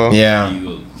the Yeah.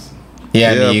 Eagles.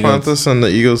 Yeah, the Eagles. Panthers and the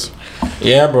Eagles.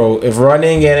 Yeah, bro. If Rodney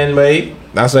ain't getting in, boy,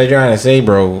 that's what I'm trying to say,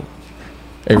 bro.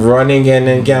 If Rodney ain't getting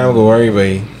in, can't go worry,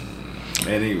 boy.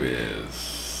 Anyways.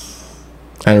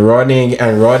 And Rodney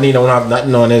don't have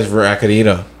nothing on his record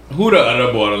either. Who the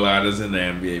other borderliners in the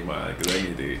NBA, man? Because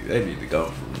they need to go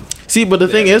from. See, but the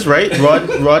thing is, right?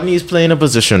 Rodney's playing a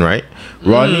position, right?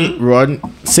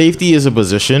 Safety is a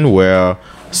position where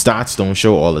stats don't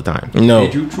show all the time. No,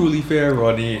 Did you truly fair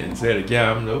Rodney and say the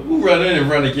Cam? Though? Who running in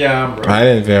front of Cam, bro? I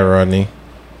didn't fear Rodney.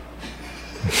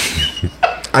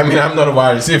 I mean, I'm not a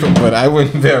wide receiver, but I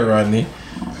wouldn't bear Rodney.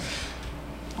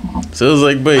 So it was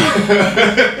like, but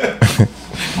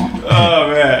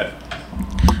Oh man.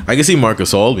 I can see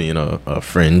Marcus All being a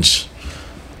fringe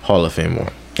Hall of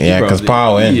Famer. Yeah, because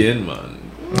Paul in. Man.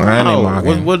 I ain't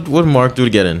marking. What Mark do to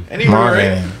get in? And he won a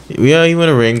ring. Yeah, he won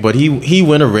a ring, but he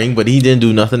won a ring, but he didn't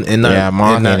do nothing in that. Yeah,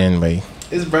 Mark ain't in, boy.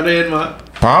 His brother in, man.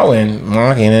 Paul in.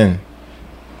 Mark ain't in.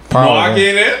 Mark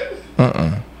ain't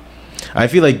in? I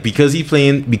feel like because he's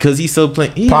still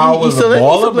playing. Paul was a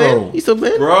baller, bro. He's still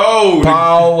playing. Bro.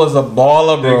 Paul was a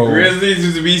baller, bro. The Grizzlies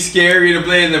used to be scary to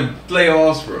play in the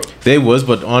playoffs, bro. They was,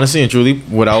 but honestly and truly,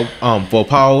 without well,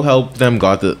 Powell helped them.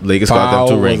 Lakers got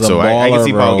them 2 rings, so I can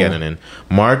see Powell getting in.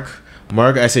 Mark,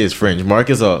 I say is fringe. Mark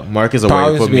is a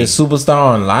Powell used to be a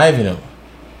superstar on live, you know.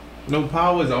 No,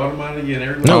 Powell is automatic in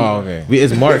everyone. No, okay.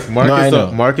 It's Mark.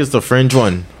 Mark is the fringe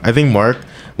one. I think Mark.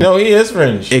 No, he is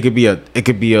fringe. It could be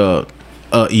a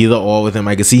either or with him.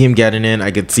 I could see him getting in.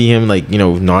 I could see him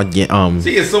not get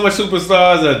See, it's so much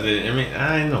superstars out there. I mean,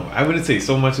 I know. I wouldn't say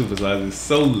so much superstars. It's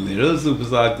so little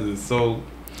superstars because it's so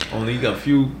only a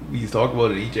few we talk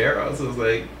about in each era. So it's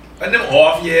like, and them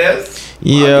off years.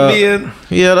 Yeah,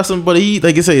 that's some. But he,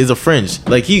 like you say, is a fringe.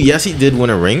 Like he did win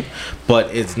a ring,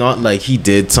 but it's not like he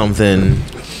did something.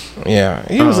 Yeah,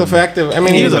 he was effective. I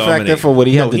mean, he was effective for what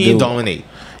he had to do. He didn't dominate.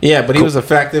 Yeah, but he was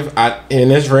effective in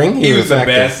his ring. He was the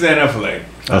best center for like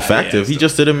effective. He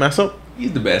just didn't mess up.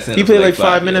 He's the best center. He played like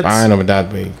 5 minutes. I know, but that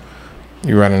big.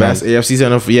 You running best AFC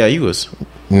center? Yeah, he was.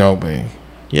 No, big.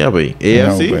 Yeah, but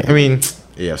AFC. No, I mean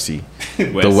AFC.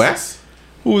 West. The West.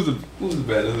 Who's the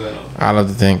better center? I'll have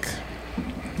to think.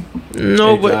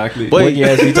 No, exactly. but what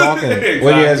years we talking? Exactly.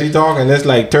 What years we talking? That's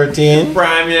like 13.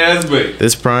 Prime years, but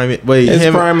this prime. Wait,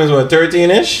 his prime is what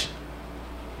 13ish.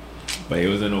 But he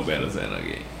was in no better center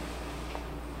game.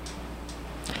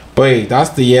 Boy,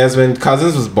 that's the years when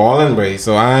Cousins was balling, boy.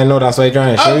 So I know that's why you're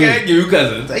trying to show you. Okay, give you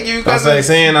Cousins. Thank you, Cousins. That's what I'm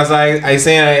saying. That's like I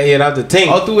saying you'd have to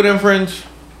think. All 2 of them French.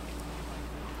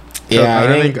 Yeah,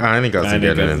 I think Cousins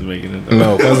getting in. Making it.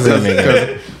 No, Cousins ain't making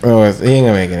it. Oh, he ain't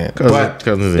gonna make it. But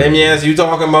Cousins them years you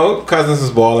talking about, Cousins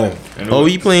was balling. Oh,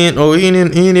 he playing. Oh, he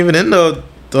ain't even in the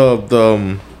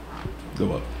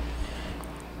what?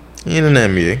 He ain't in the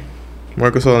NBA.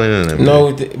 Marcus All ain't in the NBA.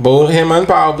 No, both him and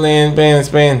Paul playing in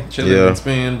Spain. Chilling in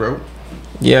Spain, bro.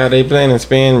 Yeah, they playing in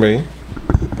Spain, bro.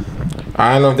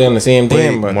 I don't know if they're on the same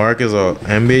team, but Mark is a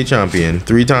NBA champion,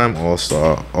 3-time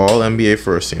All-Star, All NBA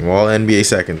first team, All NBA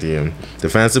second team,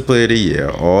 Defensive Player of the Year,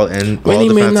 All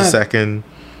Defensive second,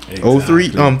 Exactly.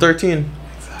 13.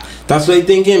 That's what I'm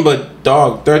thinking. But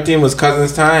dog, 13 was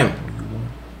Cousins' time.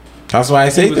 That's why I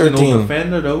say He was an 13. old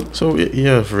defender though. So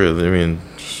yeah, for real. I mean,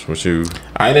 what you?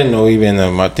 I didn't know even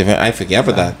about defense. I forget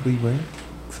about that.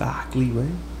 Exactly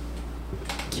right.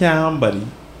 Cam, buddy.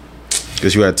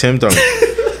 Because you had Tim Duncan.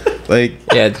 Like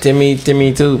Yeah, Timmy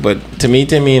too. But Timmy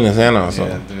in the center also.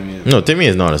 Yeah, no, Timmy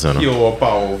is not a center. Pure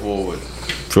power forward.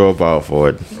 Throw power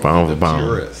forward, pound for pound.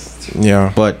 Purist.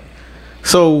 Yeah. But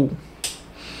so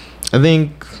I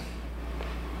think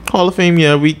Hall of Fame.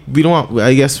 Yeah, we don't.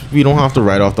 I guess we don't have to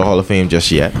write off the Hall of Fame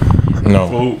just yet. No.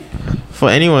 Oh. For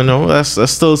anyone, no, that's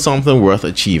still something worth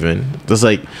achieving. Just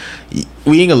like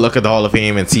we ain't gonna look at the Hall of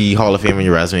Fame and see Hall of Fame in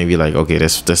your resume and be like, okay,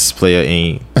 this player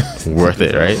ain't worth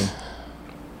it, right?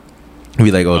 Be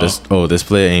like, this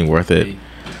player ain't worth it.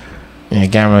 Yeah,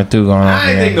 camera 2 going on.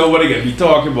 I think nobody can be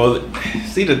talking about it.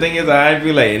 See, the thing is, I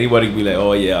feel like anybody can be like,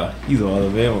 oh yeah, he's all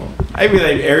of them. I feel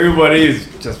like everybody is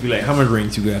just be like, how much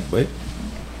rings you got, but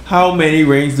how many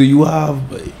rings do you have,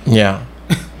 but Yeah.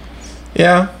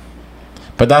 Yeah.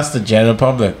 But that's the general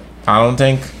public. I don't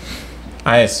think.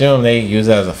 I assume they use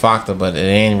it as a factor, but it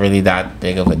ain't really that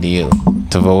big of a deal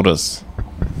to voters.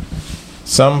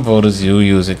 Some voters do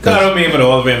use it. I don't mean for the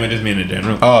Hall of Fame, I just mean in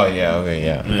general. Oh yeah. Okay.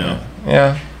 Yeah. Yeah.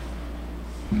 Yeah.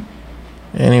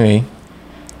 Anyway.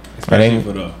 Especially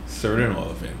for the certain Hall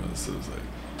of Famers. So it's like,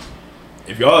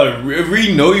 if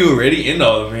we know you already in the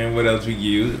Hall of Fame, what else we can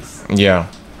use? Yeah.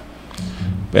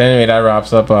 But anyway, that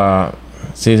wraps up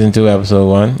season 2, episode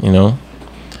 1. You know,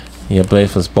 you play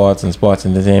for sports and sports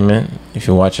entertainment. If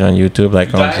you're watching on YouTube, like,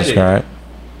 comment, subscribe.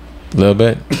 A little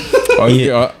bit.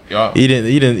 You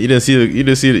didn't see the.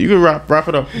 You can wrap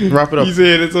it up. You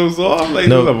saying it's so soft, like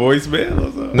No. a voicemail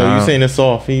or something? No, you saying it's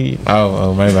soft.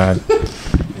 Oh, my bad.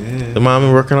 The mom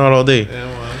been working out all day.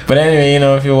 But anyway, you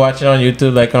know, if you're watching on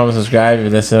YouTube, like, comment, subscribe. If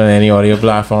you listen on any audio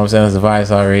platform, send us a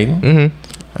 5-star rating. Mm-hmm.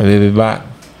 And we'll be back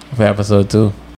for episode 2.